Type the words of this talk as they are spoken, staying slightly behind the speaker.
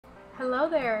Hello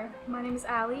there, my name is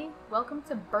Allie. Welcome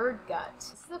to BirdGut.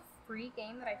 This is a free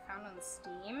game that I found on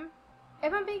Steam.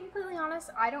 If I'm being completely honest,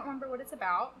 I don't remember what it's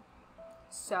about.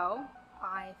 So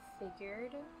I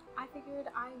figured I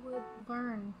would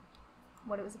learn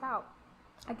what it was about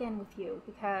again with you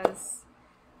because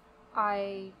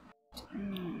I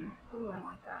don't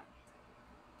like that.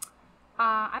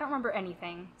 I don't remember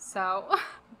anything, so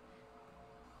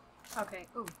okay.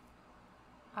 Ooh.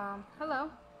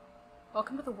 Hello.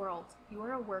 Welcome to the world. You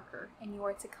are a worker, and you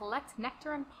are to collect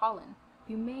nectar and pollen.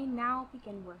 You may now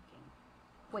begin working.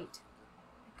 Wait.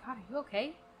 My God, are you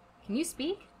okay? Can you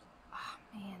speak? Oh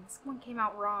man, this one came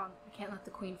out wrong. I can't let the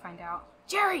queen find out.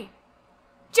 Jerry!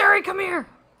 Jerry, come here!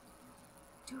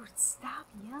 Dude, stop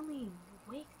yelling.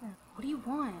 Wake them. What do you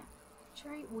want?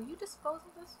 Jerry, will you dispose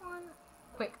of this one?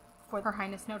 Quick, before Her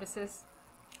Highness notices.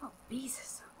 Oh,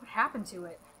 Jesus. What happened to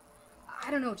it?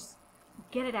 I don't know, just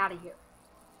get it out of here.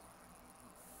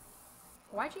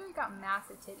 Why Jerry got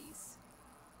massive titties?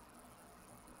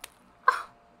 Oh,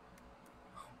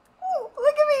 ooh,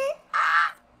 look at me!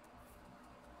 Ah!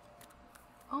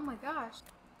 Oh my gosh.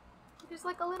 There's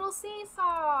like a little seesaw.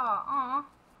 Aw.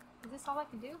 Is this all I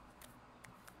can do?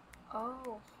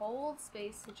 Oh, hold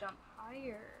space to jump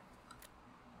higher.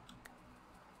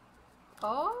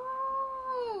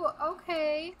 Oh,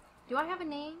 okay. Do I have a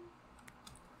name?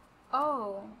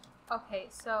 Oh, okay,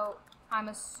 so I'm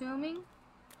assuming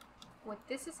what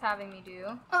this is having me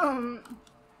do.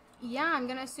 Yeah, I'm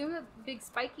gonna assume that big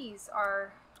spikies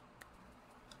are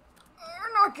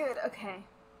not good. Okay.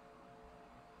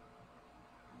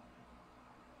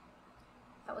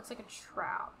 That looks like a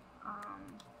trap.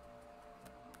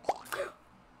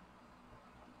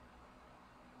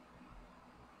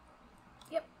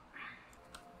 Yep.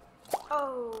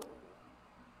 Oh.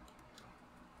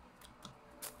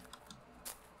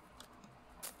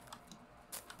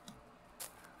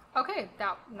 Okay,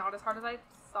 that not as hard as I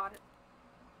thought it.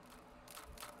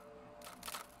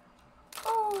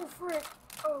 Oh, frick.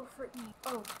 Oh, frick me.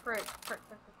 Oh, frick. Frick.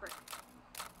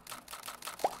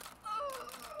 Oh,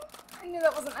 I knew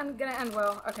that wasn't gonna end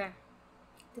well. Okay.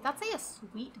 Did that say a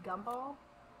sweet gumball?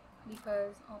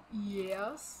 Because, oh,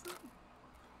 yes.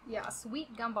 Yeah, a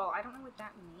sweet gumball. I don't know what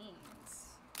that means.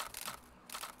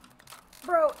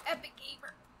 Bro, epic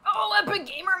gamer. Oh, epic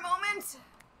gamer moment!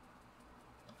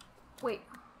 Wait.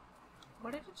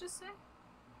 What did it just say?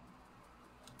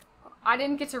 I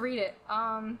didn't get to read it.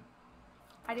 I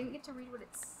didn't get to read what it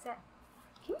said.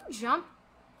 Can you jump?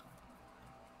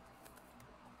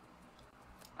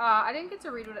 I didn't get to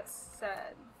read what it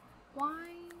said. Why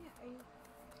are you...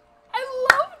 I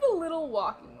love the little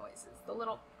walking noises. The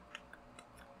little...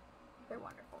 They're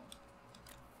wonderful.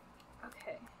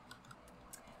 Okay.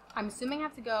 I'm assuming I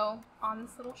have to go on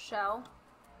this little shell.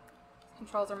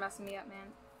 Controls are messing me up,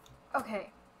 man.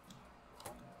 Okay.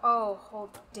 Oh,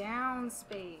 hold down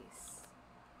space.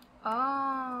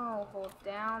 Oh, hold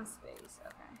down space.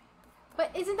 Okay.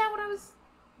 But isn't that what I was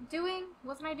doing?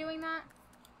 Wasn't I doing that?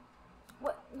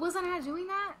 What? Wasn't I doing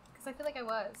that? Because I feel like I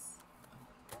was.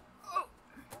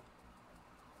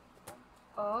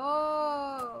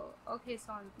 Oh. Okay,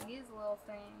 so on these little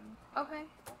things. Okay.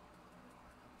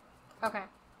 Okay.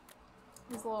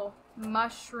 These little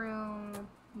mushroom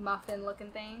muffin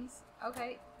looking things.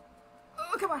 Okay.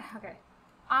 Oh, come on. Okay.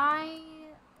 I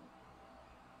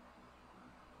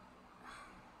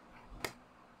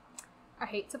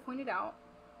hate to point it out.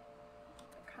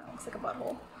 It kind of looks like a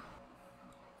butthole.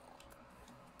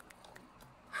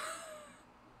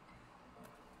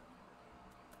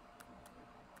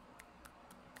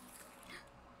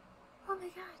 Oh my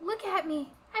god, look at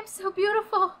me. I'm so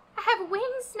beautiful. I have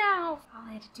wings now. All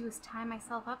I had to do was tie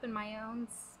myself up in my own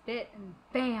spit and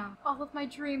bam, all of my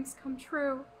dreams come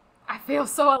true. I feel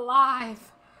so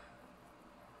alive.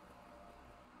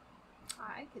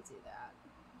 I could do that.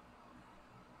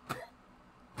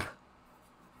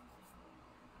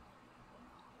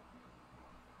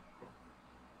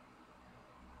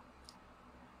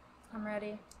 I'm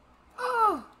ready.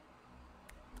 Oh!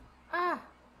 Ah!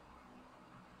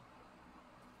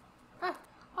 Ah!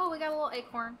 Oh, we got a little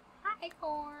acorn. Hi,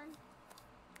 acorn.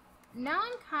 Now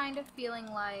I'm kind of feeling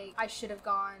like I should have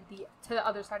gone to the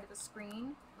other side of the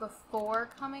screen before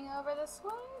coming over this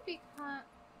way because...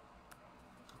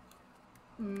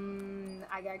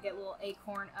 I gotta get a little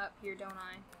acorn up here, don't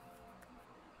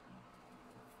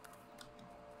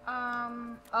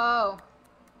I? Oh.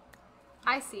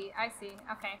 I see.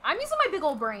 Okay. I'm using my big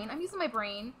old brain.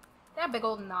 That big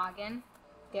old noggin.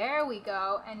 There we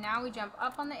go. And now we jump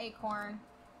up on the acorn.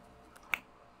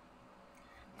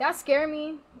 That scared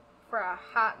me for a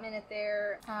hot minute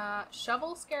there.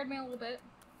 Shovel scared me a little bit.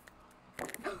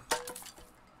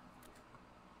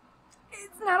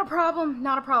 Not a problem.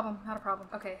 Not a problem. Not a problem.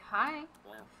 Okay, hi.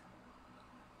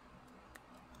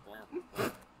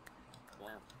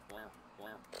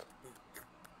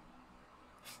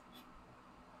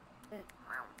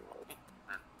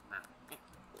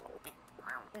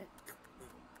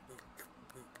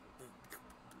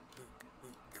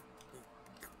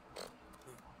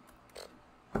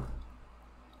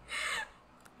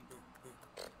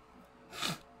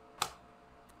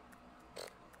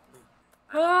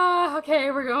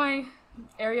 Okay, we're going.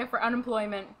 Area for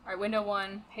unemployment. Alright, window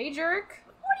 1. Hey, jerk.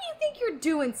 What do you think you're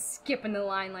doing skipping the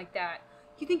line like that?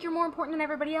 You think you're more important than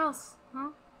everybody else, huh?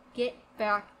 Get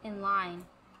back in line.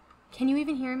 Can you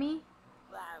even hear me?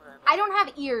 I don't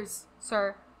have ears,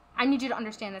 sir. I need you to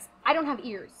understand this. I don't have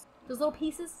ears. Those little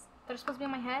pieces that are supposed to be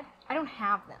on my head, I don't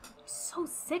have them. I'm so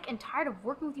sick and tired of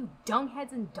working with you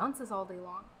dungheads and dunces all day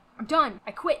long. I'm done.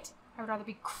 I quit. I would rather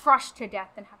be crushed to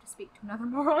death than have to speak to another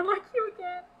moron like you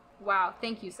again. Wow,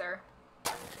 thank you, sir.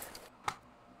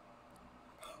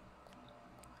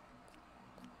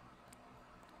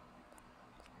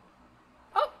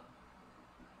 Oh!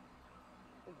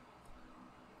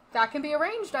 That can be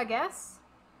arranged, I guess.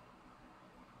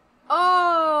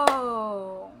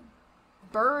 Oh!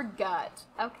 BirdGut.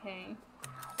 Okay.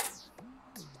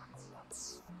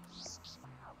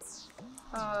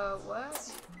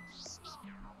 What?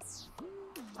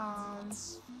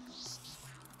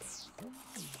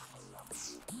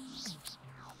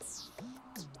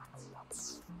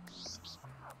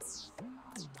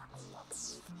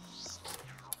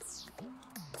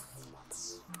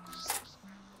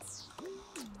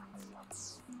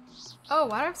 Oh,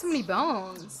 why do I have so many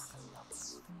bones?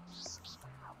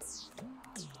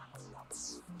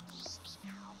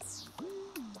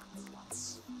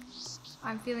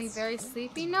 I'm feeling very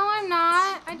sleepy. No, I'm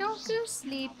not. I don't feel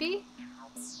sleepy.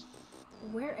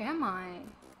 Where am I?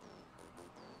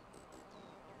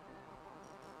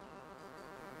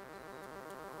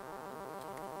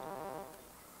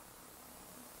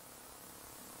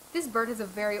 This bird has a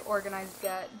very organized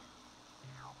gut.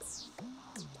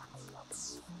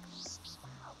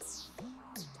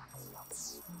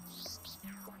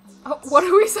 Oh, what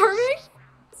are we serving?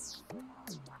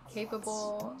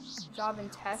 Capable, job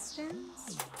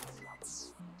intestines,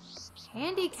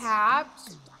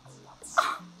 handicapped.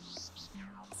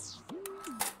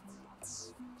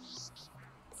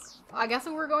 I guess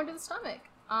we're going to the stomach.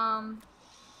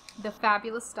 The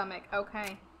fabulous stomach.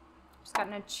 Okay, just got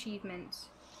an achievement.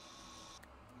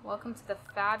 Welcome to the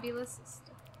fabulous stomach.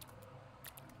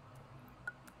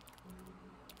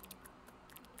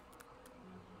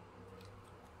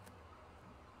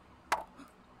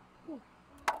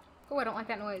 Oh, I don't like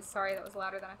that noise. Sorry, that was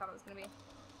louder than I thought it was gonna be.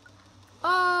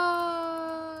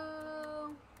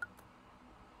 Oh,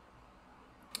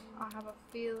 I have a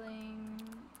feeling.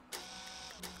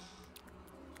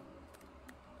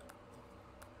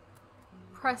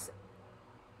 Press.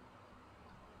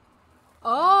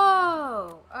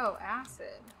 Oh,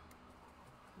 acid.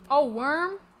 Oh,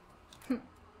 worm.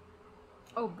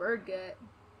 Oh, BirdGut.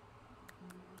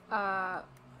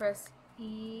 Press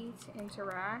E to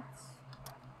interact.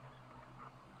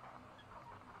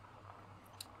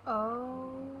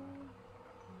 Oh.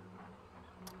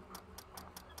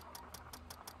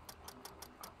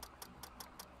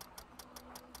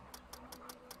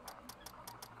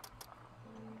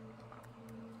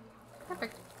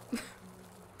 Perfect.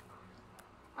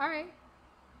 Alright.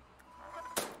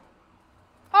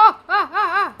 Oh!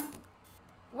 Ah!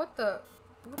 What the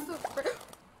frick?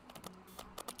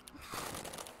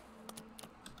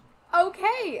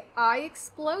 Okay, I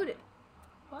exploded.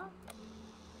 What?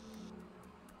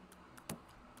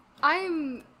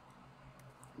 I'm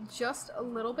just a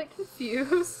little bit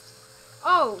confused.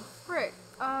 Oh, frick.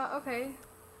 Okay.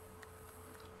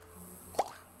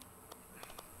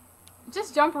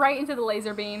 Just jump right into the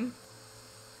laser beam.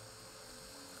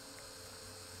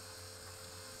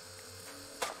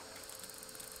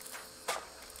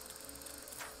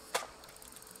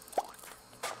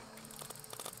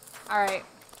 Alright.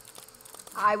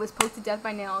 I was poked to death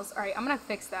by nails. Alright, I'm gonna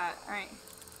fix that. Alright.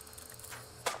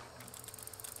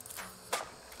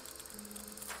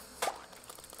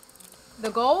 The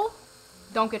goal?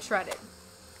 Don't get shredded.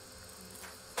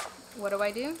 What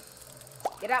do?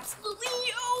 Get absolutely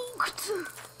yoked!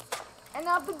 And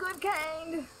not the good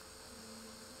kind.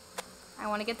 I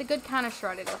want to get the good kind of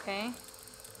shredded, okay?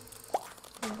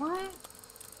 What?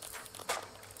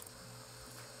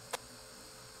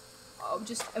 Oh,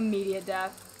 just immediate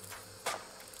death.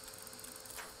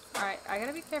 Alright, I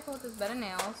gotta be careful with this bed of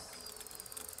nails.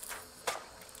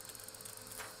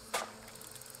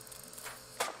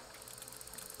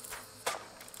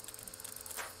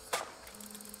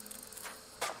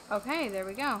 Okay, there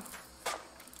we go.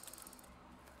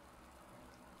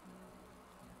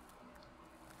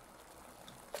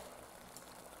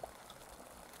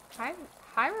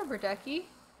 Hi, rubber ducky.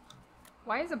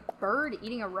 Why is a bird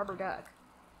eating a rubber duck?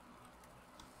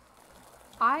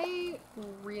 I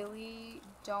really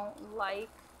don't like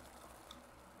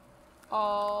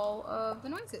all of the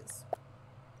noises.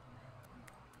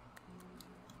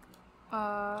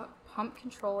 Pump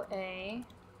control A.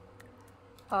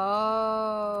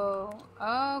 Oh,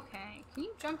 okay. Can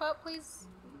you jump up, please,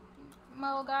 my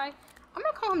little guy? I'm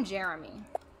gonna call him Jeremy.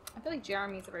 I feel like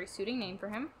Jeremy is a very suiting name for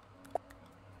him.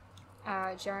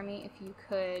 Jeremy, if you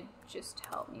could just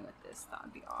help me with this, that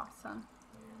would be awesome.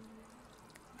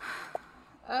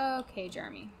 Okay,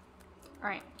 Jeremy.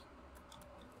 Alright.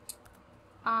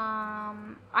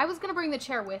 I was gonna bring the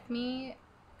chair with me,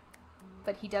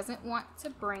 but he doesn't want to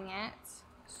bring it,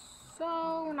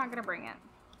 so we're not gonna bring it.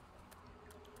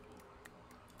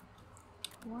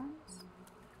 What?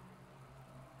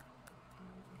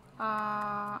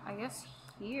 I guess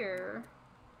here.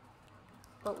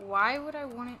 But why would I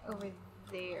want it over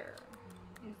there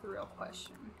is the real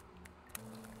question.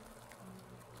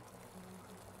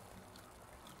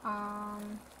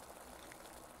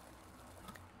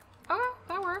 Okay,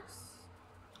 that works.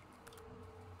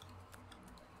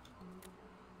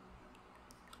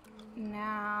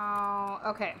 Now,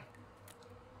 okay.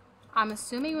 I'm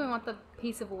assuming we want the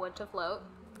piece of wood to float.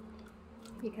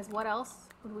 Because what else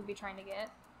would we be trying to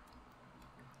get?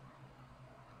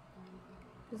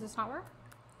 Does this not work?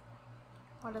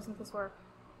 Why doesn't this work?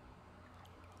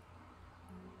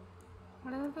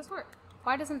 Why doesn't this work?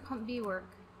 Why doesn't pump B work?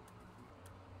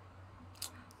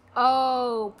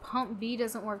 Oh, pump B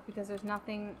doesn't work because there's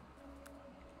nothing.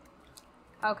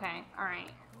 Okay,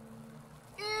 alright.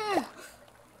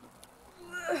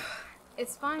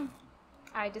 It's fine.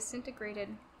 I disintegrated.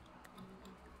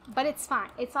 But it's fine.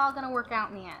 It's all gonna work out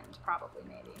in the end, probably,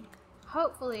 maybe.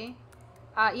 Hopefully.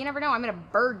 You never know, I'm in a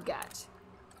BirdGut.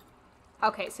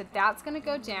 Okay, so that's gonna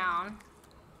go down.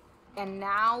 And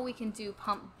now we can do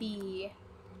pump B,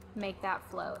 make that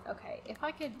float. Okay, if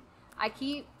I could, I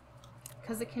keep,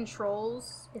 because it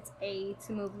controls, it's A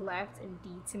to move left and D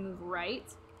to move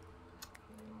right.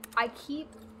 I keep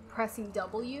pressing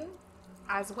W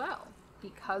as well,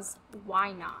 because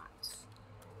why not?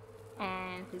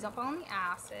 And please don't fall in the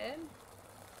acid.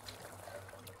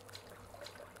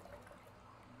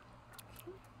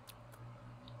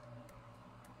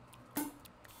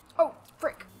 Oh,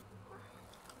 frick.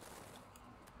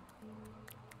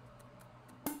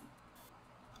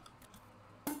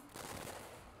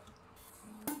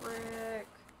 Frick.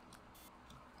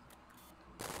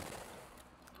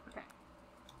 Okay.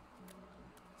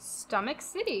 Stomach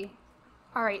City.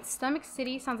 Alright, Stomach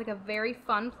City sounds like a very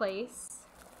fun place.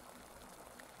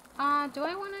 Do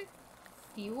I want to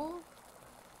fuel?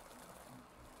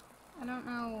 I don't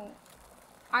know.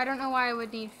 I don't know why I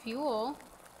would need fuel.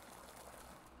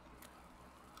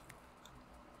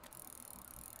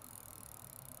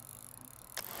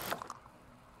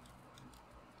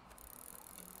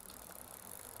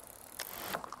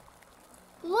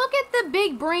 Look at the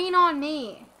big brain on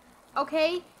me.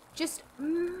 Okay? Just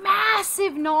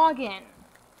massive noggin.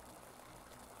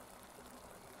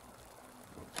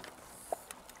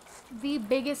 The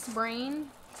biggest brain.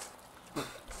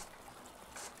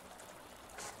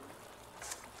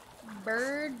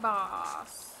 Bird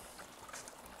boss.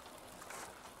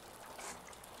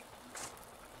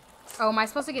 Oh, am I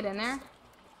supposed to get in there?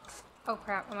 Oh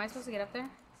crap, am I supposed to get up there?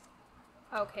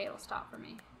 Okay, it'll stop for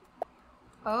me.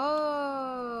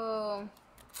 Oh.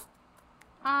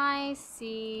 I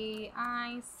see,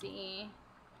 I see.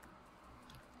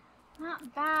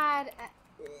 Not bad.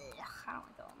 Ugh, I don't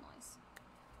like the little noise.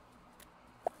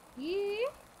 Yeah.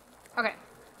 Okay,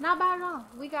 not bad at all.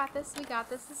 We got this, we got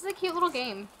this. This is a cute little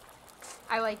game.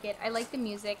 I like it. I like the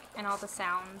music and all the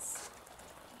sounds.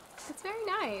 It's very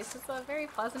nice. It's a very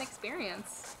pleasant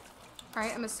experience.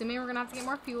 Alright, I'm assuming we're gonna have to get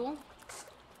more fuel.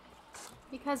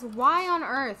 Because why on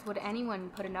earth would anyone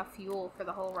put enough fuel for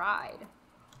the whole ride?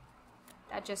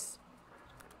 That just...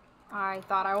 I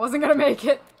thought I wasn't gonna make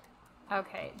it.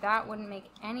 Okay, that wouldn't make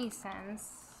any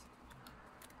sense.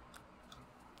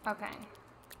 Okay.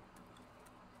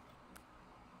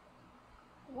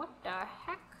 What the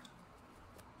heck?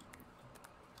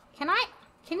 Can I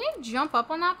jump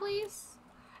up on that, please?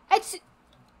 It's...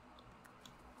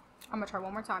 I'm gonna try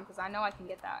one more time, because I know I can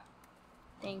get that.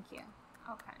 Thank you.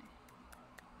 Okay.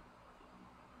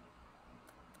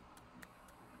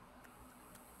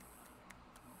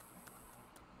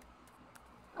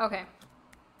 Okay.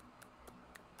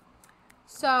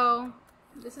 So,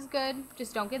 this is good.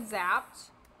 Just don't get zapped.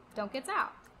 Don't get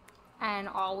zapped. And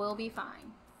all will be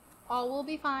fine. All will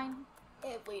be fine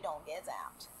if we don't get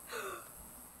zapped.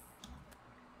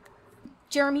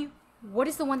 Jeremy, what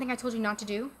is the one thing I told you not to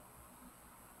do?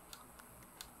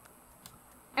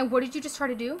 And what did you just try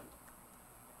to do?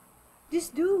 This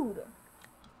dude.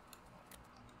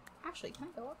 Actually, can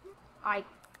I go up here? I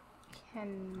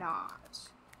cannot.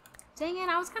 Dang it,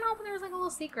 I was kind of hoping there was like a little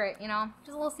secret, you know?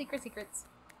 Just a little secrets.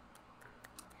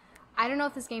 I don't know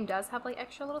if this game does have like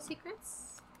extra little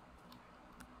secrets.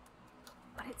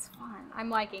 But it's fun. I'm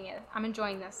liking it. I'm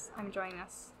enjoying this.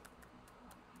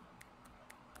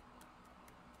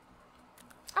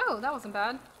 Oh, that wasn't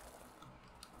bad.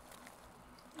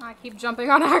 I keep jumping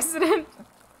on accident.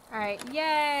 Alright,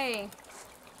 yay!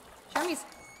 Jeremy's...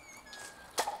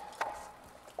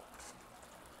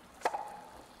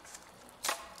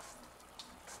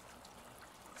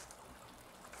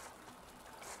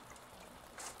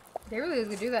 They really was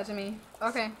gonna do that to me.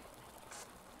 Okay.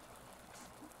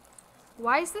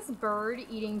 Why is this bird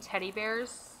eating teddy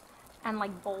bears and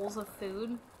like bowls of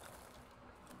food?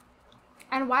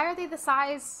 And why are they the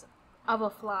size of a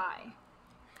fly?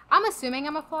 I'm assuming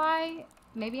I'm a fly.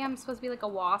 Maybe I'm supposed to be like a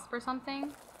wasp or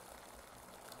something.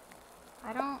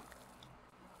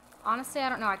 Honestly, I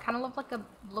don't know. I kind of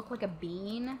look like a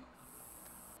bean.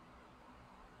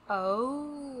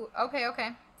 Oh,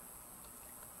 okay.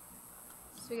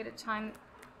 So we get a time.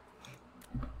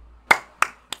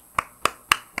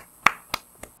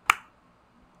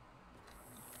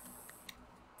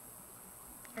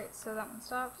 Alright, so that one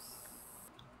stops.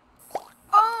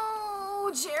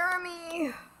 Oh,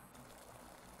 Jeremy!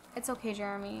 It's okay,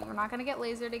 Jeremy. We're not gonna get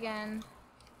lasered again.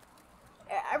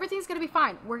 Everything's gonna be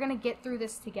fine. We're gonna get through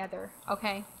this together,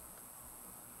 okay?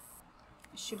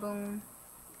 Shaboom.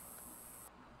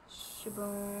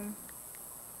 Shaboom.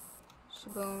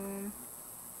 Shaboom.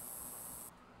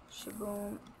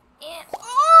 Shaboom. And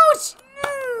oh,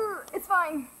 it's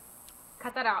fine.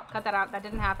 Cut that out. That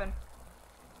didn't happen.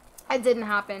 It didn't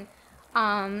happen.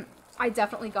 I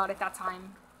definitely got it that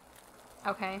time.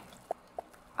 Okay.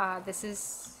 This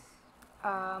is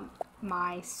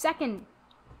my second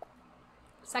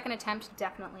attempt,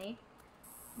 definitely.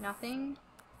 Nothing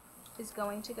is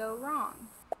going to go wrong.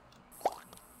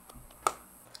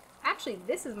 Actually,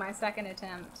 this is my second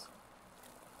attempt.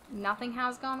 Nothing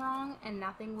has gone wrong, and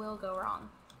nothing will go wrong.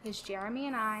 Because Jeremy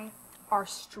and I are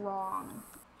strong.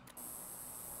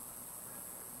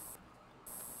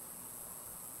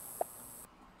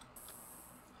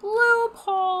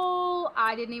 Loophole!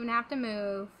 I didn't even have to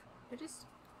move. Can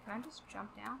I just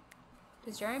jump down?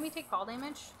 Does Jeremy take fall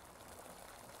damage?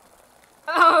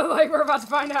 Oh, like we're about to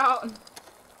find out.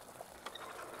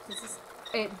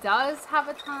 It does have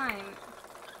a time.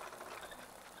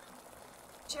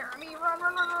 Jeremy,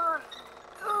 run.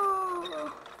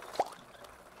 Ooh.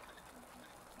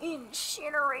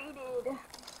 Incinerated.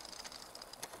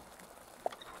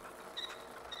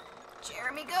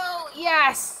 Jeremy, go!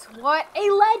 Yes! What a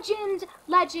legend!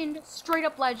 Legend. Straight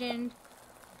up legend.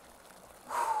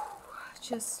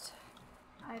 Just,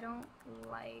 I don't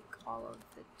like all of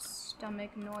the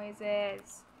stomach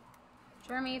noises.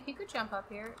 Jeremy, if you could jump up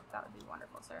here, that would be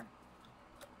wonderful, sir.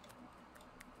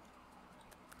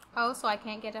 Oh, so I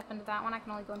can't get up into that one? I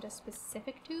can only go into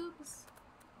specific tubes?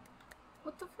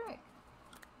 What the frick?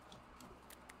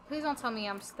 Please don't tell me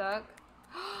I'm stuck.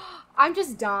 I'm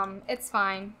just dumb. It's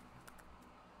fine.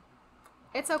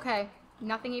 It's okay.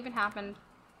 Nothing even happened.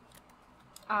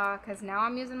 Because now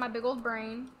I'm using my big old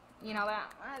brain. You know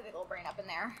that? Big old brain up in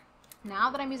there. Now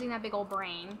that I'm using that big old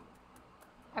brain,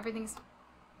 everything's...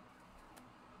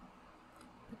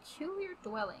 Peculiar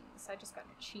dwellings. I just got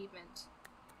an achievement.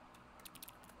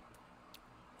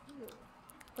 Ooh.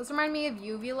 Those remind me of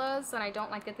uvulas, and I don't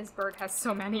like that this bird has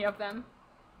so many of them.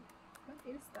 What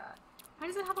is that? Why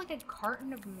does it have like a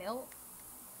carton of milk?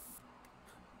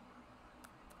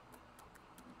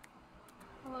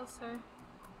 Hello, sir.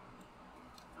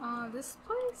 This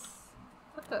place?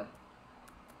 What the?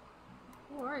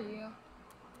 Who are you?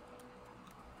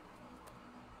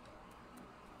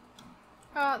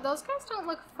 Those guys don't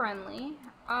look friendly.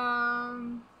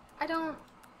 I don't...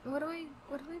 What do I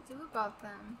do about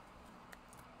them?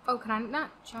 Oh, can I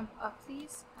not jump up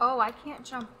these? Oh, I can't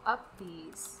jump up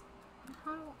these.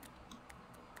 How?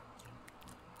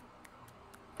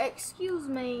 Excuse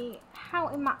me. How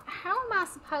am I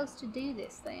supposed to do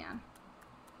this then?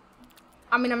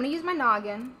 I mean, I'm gonna use my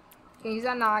noggin. Gonna use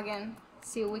that noggin.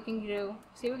 See what we can do.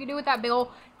 See what we can do with that big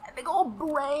old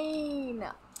brain.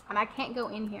 And I can't go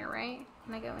in here, right?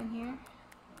 Can I go in here?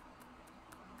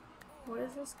 What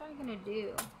is this guy gonna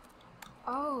do?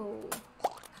 Oh.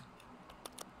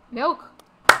 Milk.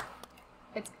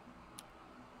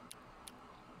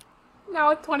 Now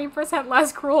with 20%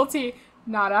 less cruelty.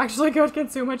 Not actually good.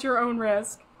 Consume at your own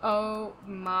risk. Oh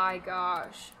my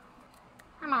gosh.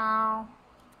 Hello.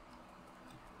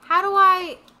 How do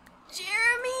I...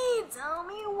 Jeremy, tell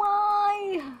me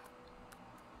why.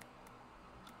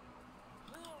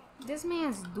 This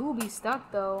man's do be stuck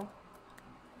though.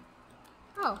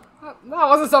 Oh, that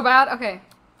wasn't so bad. Okay.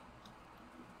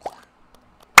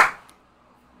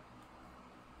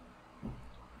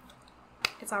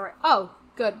 It's alright. Oh,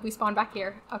 good. We spawned back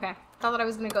here. Okay. Thought that I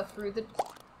was gonna go through the...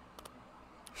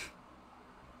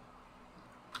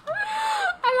 I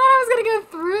thought I was gonna go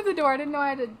through the door. I didn't know I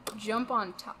had to jump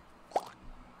on top.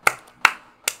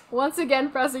 Once again,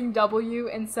 pressing W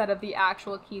instead of the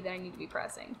actual key that I need to be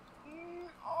pressing.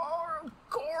 Oh,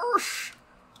 gosh.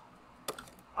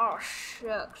 Oh,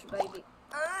 shucks, baby.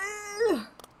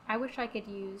 I wish I could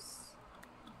use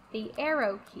the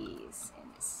arrow keys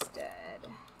instead.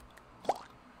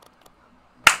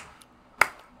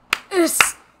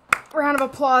 Round of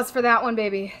applause for that one,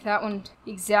 baby. That one,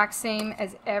 the exact same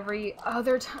as every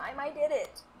other time I did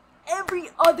it. Every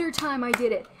other time I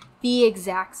did it. The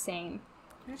exact same.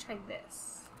 I'm gonna try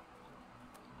this.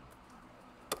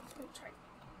 I'm gonna try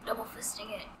double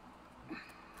fisting it.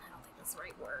 I don't think that's the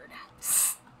right word.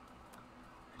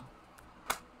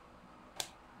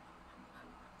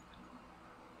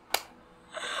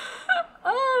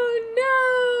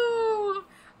 Oh no!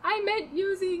 I meant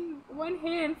using one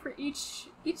hand for each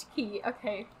key.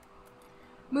 Okay.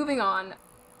 Moving on.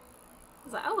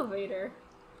 There's an elevator.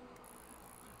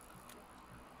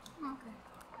 Okay.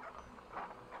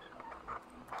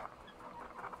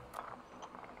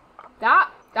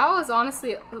 That was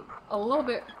honestly a little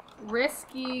bit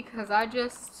risky because I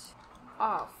just...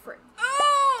 Oh, frick.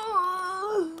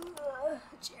 Oh,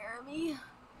 Jeremy.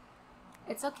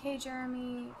 It's okay,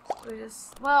 Jeremy. We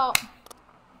just... Well...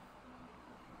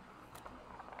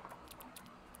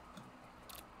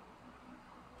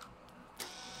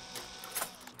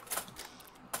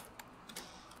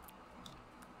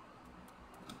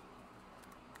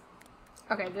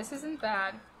 Okay, this isn't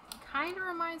bad. Kind of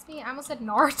reminds me... I almost said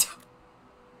Naruto.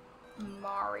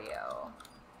 Mario.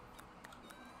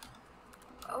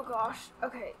 Oh gosh.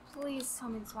 Okay, please tell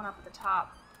me this one up at the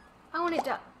top. I want it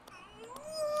done.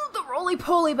 The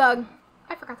roly-poly bug.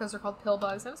 I forgot those are called pill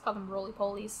bugs. I always call them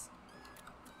roly-polies.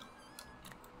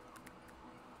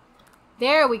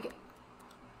 There we go.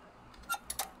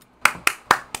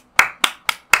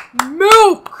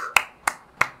 Milk!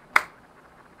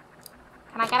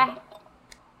 Can I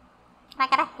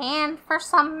get a hand for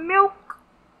some milk?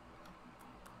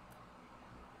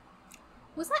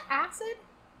 Was that acid?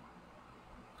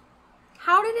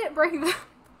 How did it break the...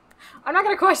 I'm not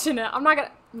gonna question it. I'm not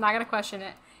gonna question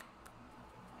it.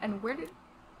 And where did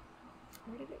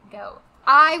it go?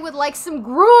 I would like some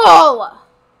gruel!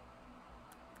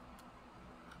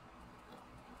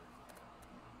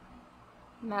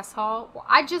 Mess hall? Well,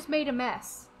 I just made a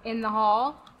mess in the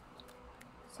hall.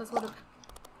 So it's a little...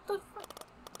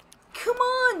 Come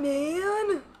on,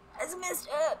 man! That's messed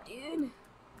up, dude.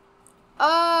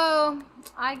 Oh,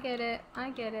 I get it.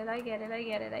 Okay.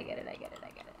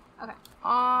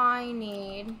 I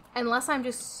need... Unless I'm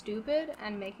just stupid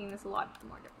and making this a lot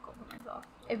more difficult for myself.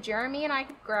 If Jeremy and I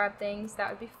could grab things, that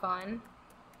would be fun.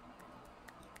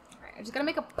 Alright, I'm just gonna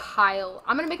make a pile.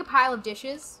 I'm gonna make a pile of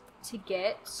dishes to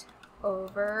get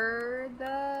over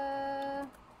the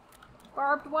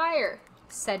barbed wire.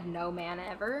 Said no man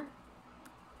ever.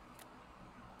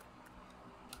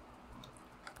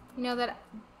 You know that...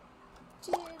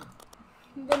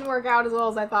 Didn't work out as well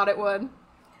as I thought it would.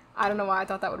 I don't know why I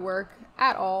thought that would work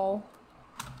at all.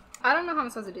 I don't know how I'm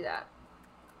supposed to do that.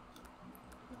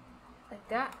 Like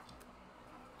that.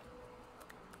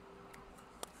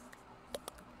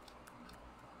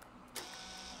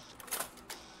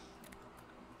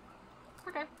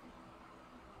 Okay.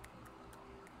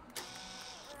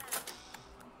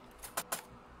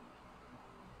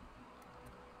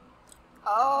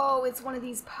 Oh, it's one of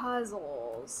these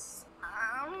puzzles.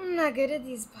 I'm not good at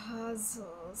these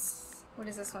puzzles. What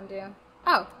does this one do?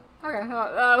 Oh, okay.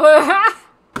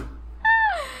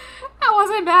 That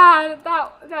wasn't bad.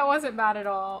 That wasn't bad at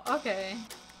all. Okay.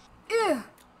 Ew.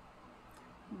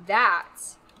 That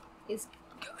is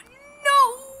good.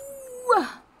 No!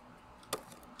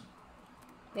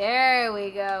 There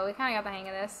we go. We kind of got the hang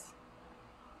of this.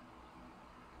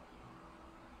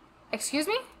 Excuse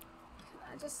me?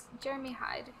 Just Jeremy,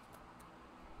 hide.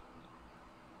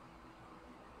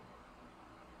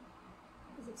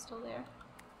 Is it still there?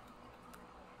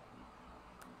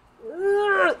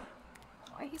 Ugh.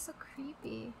 Why he's so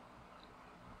creepy?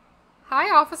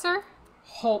 Hi, officer.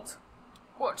 Halt.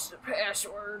 What's the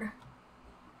password?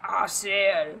 I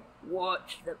said,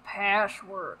 what's the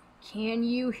password? Can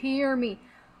you hear me?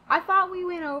 I thought we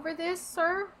went over this,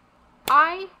 sir.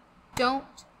 I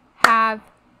don't have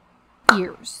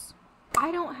ears.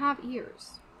 I don't have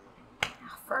ears.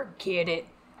 Forget it.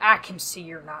 I can see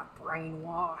you're not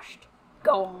brainwashed.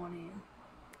 Go on in.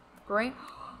 Brain...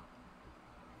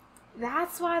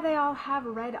 That's why they all have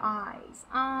red eyes.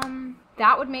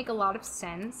 That would make a lot of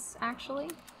sense, actually.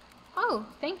 Oh,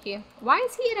 thank you. Why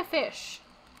is he in a fish?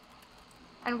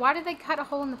 And why did they cut a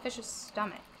hole in the fish's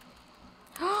stomach?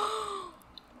 Can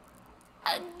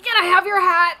I have your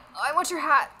hat? I want your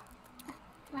hat.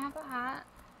 Can I have the hat?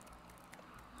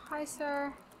 Hi,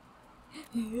 sir.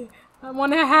 I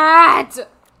want a hat.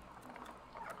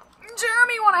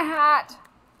 Jeremy want a hat.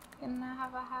 Can I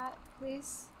have a hat,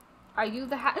 please? Are you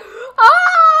the hat?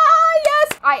 Ah,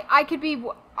 yes! I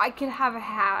could have a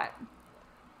hat.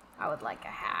 I would like a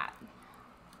hat.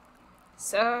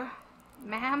 Sir,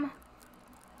 ma'am,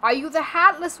 are you the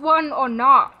hatless one or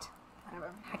not?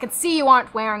 Whatever. I can see you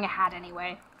aren't wearing a hat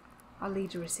anyway. Our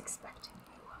leader is expecting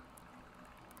you.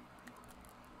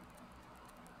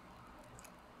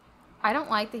 I don't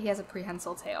like that he has a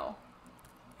prehensile tail.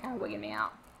 Kind of wigging me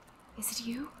out. Is it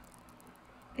you?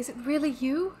 Is it really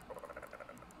you?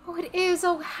 Oh, it is,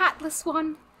 oh hatless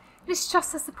one. It is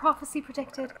just as the prophecy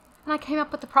predicted. And I came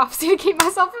up with the prophecy to keep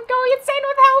myself from going insane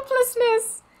with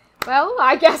helplessness. Well,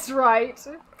 I guess right.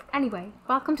 Anyway,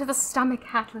 welcome to the stomach,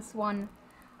 hatless one.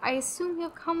 I assume you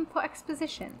have come for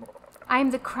exposition. I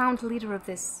am the crowned leader of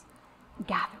this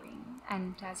gathering,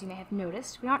 and as you may have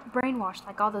noticed, we aren't brainwashed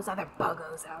like all those other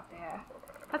buggos out there.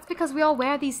 That's because we all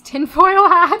wear these tinfoil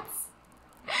hats.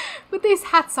 With these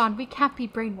hats on, we can't be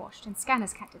brainwashed, and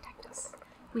scanners can't detect us.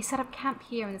 We set up camp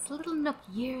here in this little nook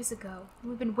years ago, and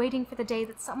we've been waiting for the day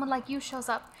that someone like you shows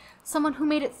up, someone who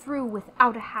made it through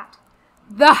without a hat.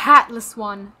 The hatless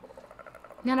one!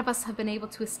 None of us have been able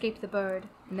to escape the bird,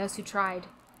 and those who tried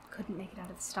couldn't make it out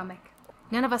of the stomach.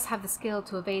 None of us have the skill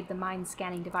to evade the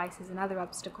mind-scanning devices and other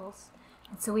obstacles,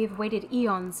 and so we have waited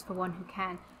eons for one who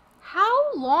can.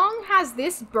 How long has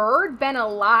this bird been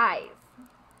alive?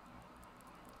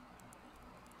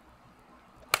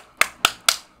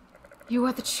 You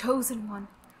are the chosen one.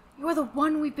 You are the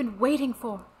one we've been waiting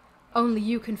for. Only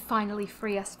you can finally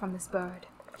free us from this bird.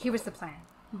 Here is the plan.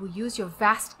 You will use your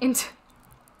vast Me?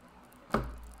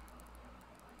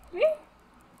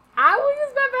 I will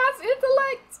use my vast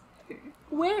intellect.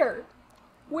 Where?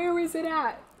 Where is it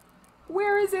at?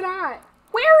 Where is it at?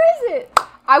 Where is it?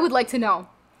 I would like to know.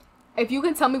 If you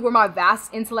can tell me where my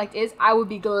vast intellect is, I would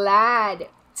be glad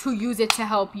to use it to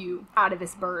help you out of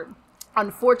this bird.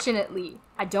 Unfortunately,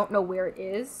 I don't know where it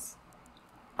is.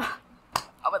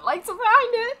 I would like to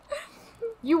find it.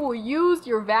 You will use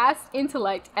your vast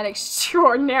intellect and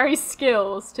extraordinary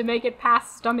skills to make it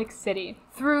past Stomach City,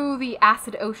 through the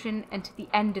acid ocean and to the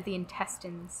end of the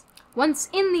intestines. Once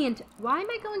in the why am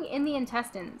I going in the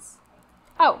intestines?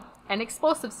 Oh, an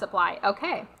explosive supply.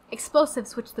 Okay.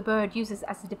 Explosives which the bird uses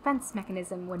as a defense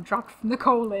mechanism when dropped from the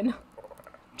colon.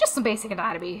 Just some basic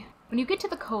anatomy. When you get to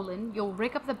the colon, you'll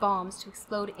rig up the bombs to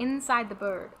explode inside the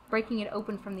bird, breaking it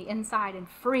open from the inside and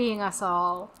freeing us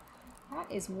all. That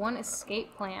is one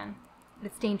escape plan. But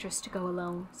it's dangerous to go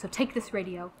alone, so take this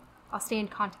radio. I'll stay in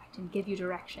contact and give you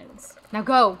directions. Now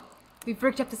go! We've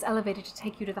rigged up this elevator to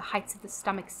take you to the heights of the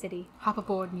Stomach City. Hop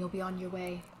aboard and you'll be on your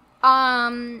way.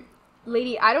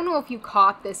 Lady, I don't know if you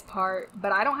caught this part,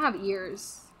 but I don't have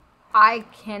ears. I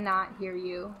cannot hear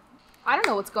you. I don't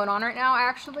know what's going on right now,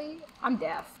 actually. I'm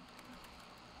deaf.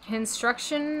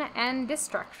 Construction and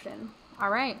destruction.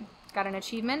 Alright, got an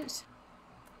achievement.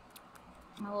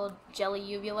 My little jelly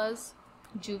uvulas.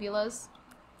 Juvulas.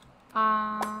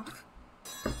 I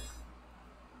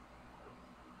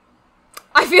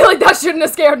feel like that shouldn't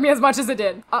have scared me as much as it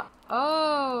did.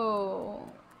 Oh.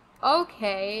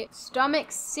 Okay.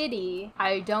 Stomach City.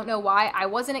 I don't know why. I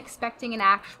wasn't expecting an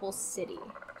actual city.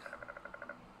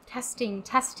 Testing,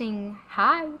 testing.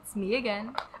 Hi, it's me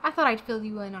again. I thought I'd fill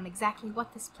you in on exactly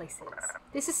what this place is.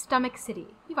 This is Stomach City.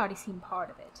 You've already seen part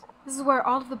of it. This is where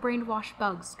all of the brainwashed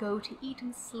bugs go to eat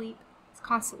and sleep. It's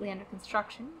constantly under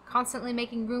construction, constantly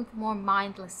making room for more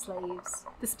mindless slaves.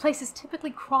 This place is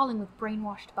typically crawling with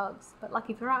brainwashed bugs, but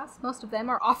lucky for us, most of them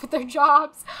are off at their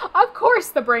jobs. Of course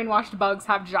the brainwashed bugs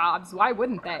have jobs. Why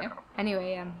wouldn't they?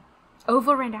 Anyway,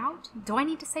 over and out? Do I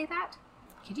need to say that?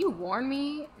 Could you warn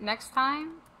me next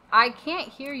time? I can't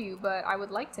hear you, but I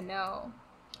would like to know.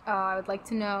 I would like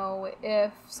to know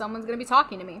if someone's gonna be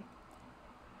talking to me.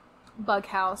 Bug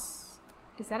House.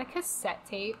 Is that a cassette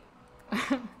tape?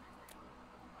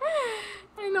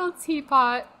 I know,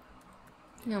 teapot.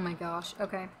 Oh my gosh,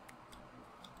 okay.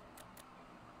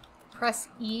 Press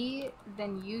E,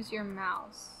 then use your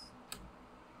mouse.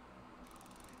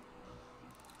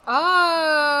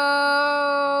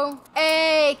 Oh!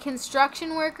 Hey,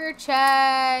 construction worker,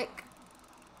 check.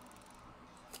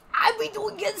 I've been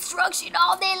doing construction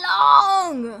all day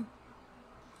long!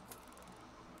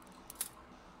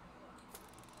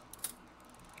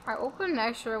 Alright, we'll put an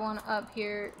extra one up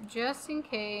here, just in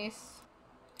case.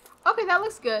 Okay, that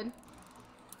looks good.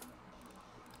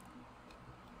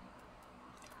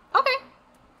 Okay.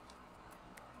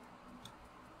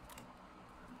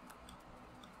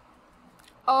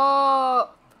 Oh.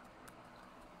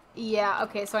 Yeah,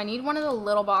 okay, so I need one of the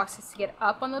little boxes to get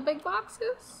up on the big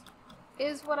boxes,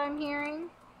 is what I'm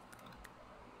hearing.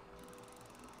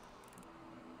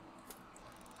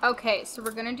 Okay, so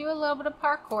we're gonna do a little bit of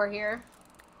parkour here.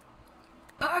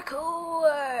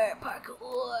 Parkour!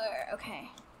 Parkour! Okay.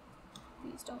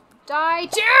 Please don't die.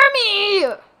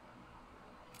 Jeremy!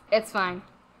 It's fine.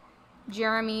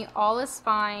 Jeremy, all is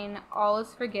fine. All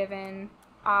is forgiven.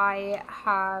 I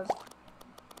have...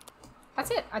 That's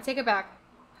it. I take it back.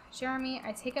 Jeremy,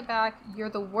 I take it back. You're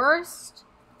the worst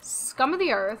scum of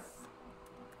the earth.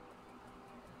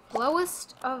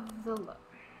 Lowest of the low.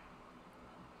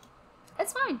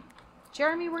 It's fine.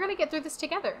 Jeremy, we're gonna get through this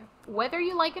together. Whether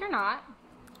you like it or not.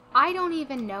 I don't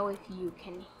even know if you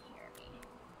can hear me.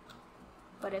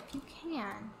 But if you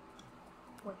can,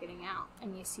 we're getting out.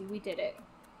 And you see, we did it.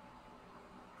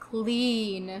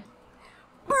 Clean.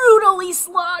 Brutally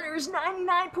slaughters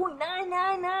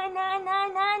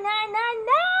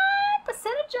 99.999999999%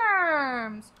 of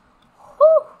germs.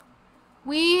 Whew.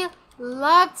 We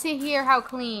love to hear how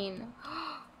clean.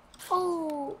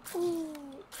 Oh, ooh,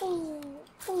 ooh,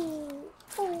 ooh,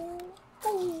 ooh,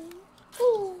 ooh,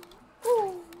 ooh,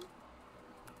 ooh.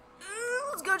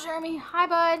 Let's go, Jeremy. Hi,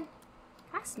 bud.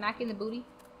 Can I smack you in the booty?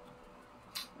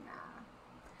 Nah.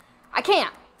 I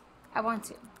can't. I want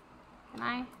to. Can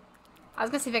I? I was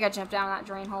gonna see if I could jump down that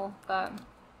drain hole, but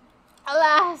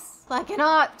alas, I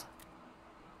cannot.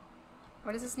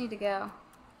 Where does this need to go?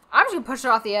 I'm just gonna push it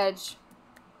off the edge.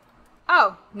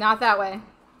 Oh, not that way.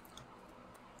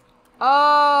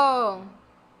 Oh.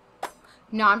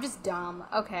 No, I'm just dumb.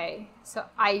 Okay, so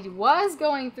I was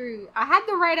going through, I had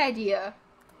the right idea,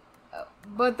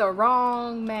 but the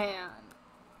wrong man.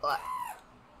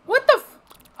 What the f-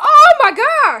 Oh my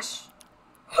gosh!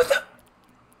 What the-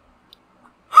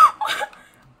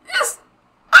 This-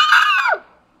 Ah!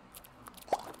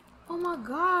 Oh my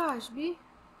gosh, B.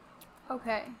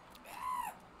 Okay.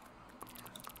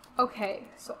 Okay,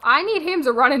 so I need him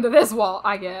to run into this wall,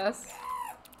 I guess.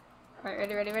 Alright,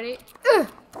 ready, ready, ready? Ugh.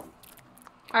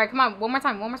 Alright, come on, one more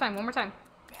time, one more time, one more time.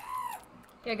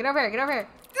 Yeah, get over here, get over here.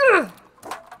 Ugh.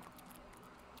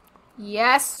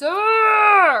 Yes,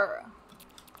 sir!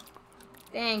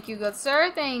 Thank you, good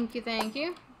sir. Thank you, thank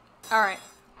you. Alright.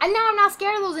 And now I'm not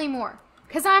scared of those anymore.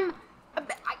 Because okay,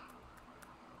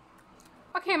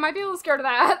 I might be a little scared of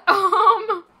that.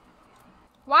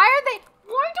 Why don't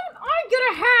I get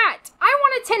a hat? I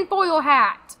want a tinfoil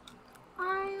hat.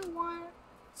 I want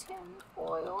a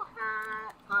tinfoil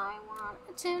hat. I want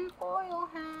a tinfoil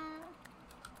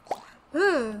hat.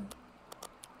 Ugh.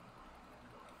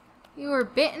 You were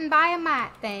bitten by a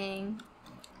mite thing.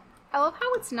 I love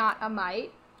how it's not a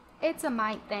mite. It's a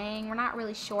mite thing. We're not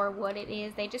really sure what it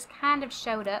is. They just kind of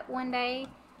showed up one day.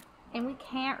 And we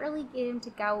can't really get them to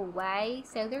go away.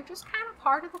 So they're just kind of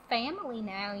part of the family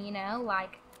now, you know?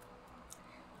 Like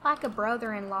a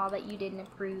brother-in-law that you didn't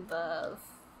approve of.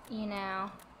 You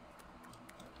know?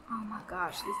 Oh my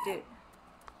gosh,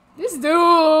 this dude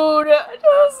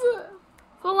just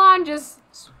full on just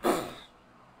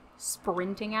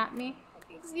sprinting at me.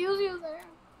 Excuse you, sir.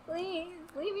 Please,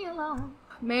 leave me alone.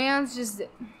 Man's just,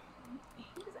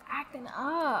 he's acting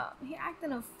up. He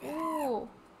acting a fool.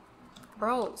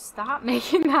 Bro, stop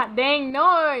making that dang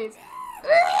noise.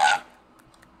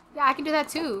 Yeah, I can do that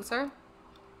too, sir.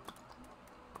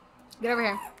 Get over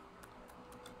here.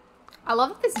 I love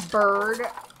that this bird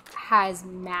has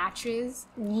matches.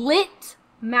 Lit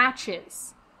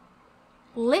matches.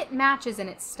 Lit matches in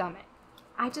its stomach.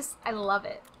 I love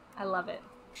it. I love it.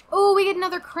 Oh, we get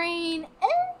another crane.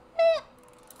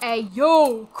 Hey,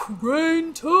 yo,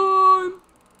 crane time.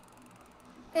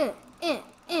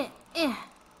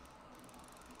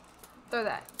 Throw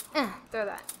that. Throw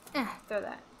that. Throw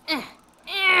that.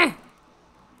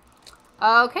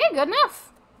 Okay, good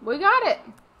enough. We got it.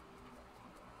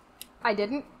 I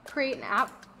didn't create an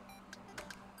app.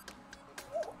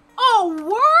 Oh,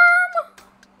 worm!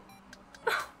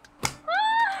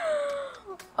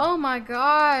 Oh my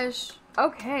gosh.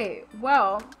 Okay,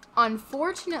 well,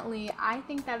 unfortunately, I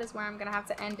think that is where I'm gonna have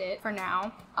to end it for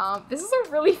now. This is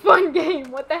a really fun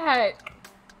game. What the heck?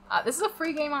 This is a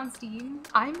free game on Steam.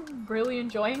 I'm really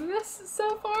enjoying this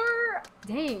so far.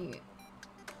 Dang.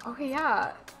 Okay,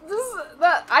 yeah.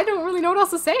 I don't really know what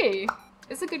else to say.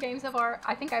 It's a good game so far.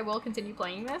 I think I will continue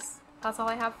playing this. That's all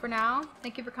I have for now.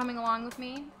 Thank you for coming along with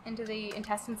me into the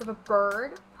intestines of a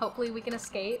bird. Hopefully we can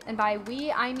escape. And by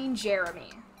we, I mean Jeremy.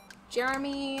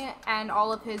 Jeremy and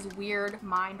all of his weird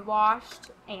mind-washed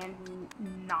and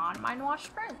non-mind-washed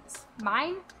friends.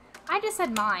 Mine? I just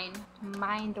said mine.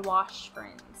 Mind-washed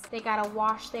friends. They gotta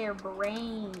wash their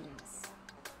brains.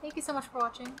 Thank you so much for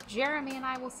watching. Jeremy and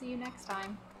I will see you next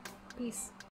time.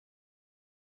 Peace.